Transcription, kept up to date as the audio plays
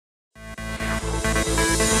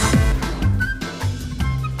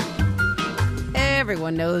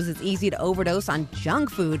Everyone knows it's easy to overdose on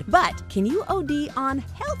junk food, but can you OD on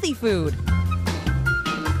healthy food?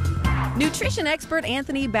 Nutrition expert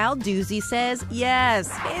Anthony Balduzzi says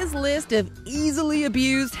yes. His list of easily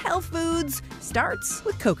abused health foods starts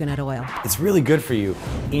with coconut oil. It's really good for you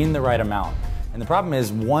in the right amount. And the problem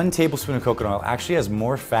is 1 tablespoon of coconut oil actually has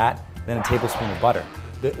more fat than a tablespoon of butter.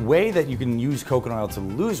 The way that you can use coconut oil to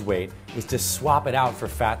lose weight is to swap it out for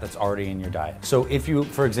fat that's already in your diet. So if you,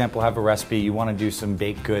 for example, have a recipe, you want to do some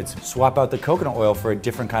baked goods, swap out the coconut oil for a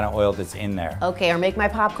different kind of oil that's in there. Okay, or make my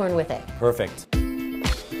popcorn with it. Perfect.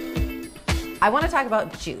 I want to talk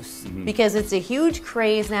about juice because it's a huge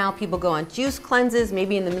craze now. People go on juice cleanses,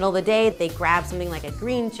 maybe in the middle of the day, they grab something like a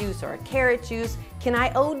green juice or a carrot juice. Can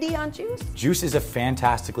I OD on juice? Juice is a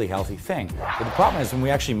fantastically healthy thing. But the problem is when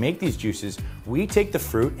we actually make these juices, we take the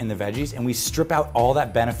fruit and the veggies and we strip out all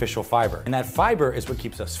that beneficial fiber. And that fiber is what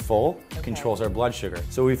keeps us full, controls our blood sugar.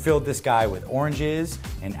 So we filled this guy with oranges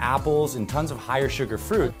and apples and tons of higher sugar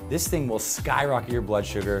fruit. This thing will skyrocket your blood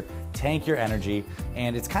sugar, tank your energy,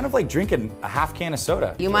 and it's kind of like drinking a half can of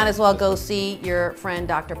soda. You might as well go see your friend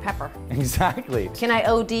Dr. Pepper. Exactly. Can I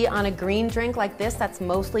OD on a green drink like this that's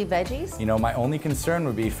mostly veggies? You know, my only concern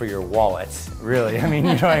would be for your wallet, really. I mean,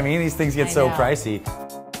 you know what I mean? These things get so pricey.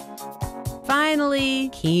 Finally,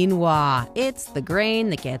 quinoa. It's the grain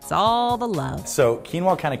that gets all the love. So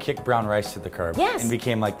quinoa kind of kicked brown rice to the curb and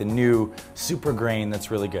became like the new super grain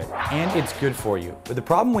that's really good. And it's good for you. But the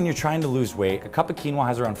problem when you're trying to lose weight, a cup of quinoa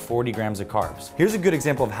has around 40 grams of carbs. Here's a good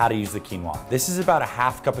example of how to use the quinoa. This is about a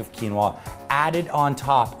half cup of quinoa added on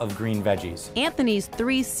top of green veggies. Anthony's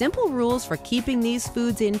 3 simple rules for keeping these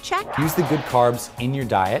foods in check. Use the good carbs in your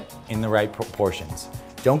diet in the right proportions.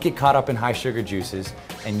 Don't get caught up in high sugar juices,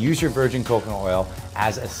 and use your virgin coconut oil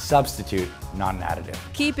as a substitute, not an additive.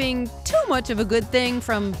 Keeping too much of a good thing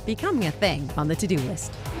from becoming a thing on the to-do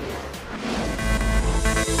list.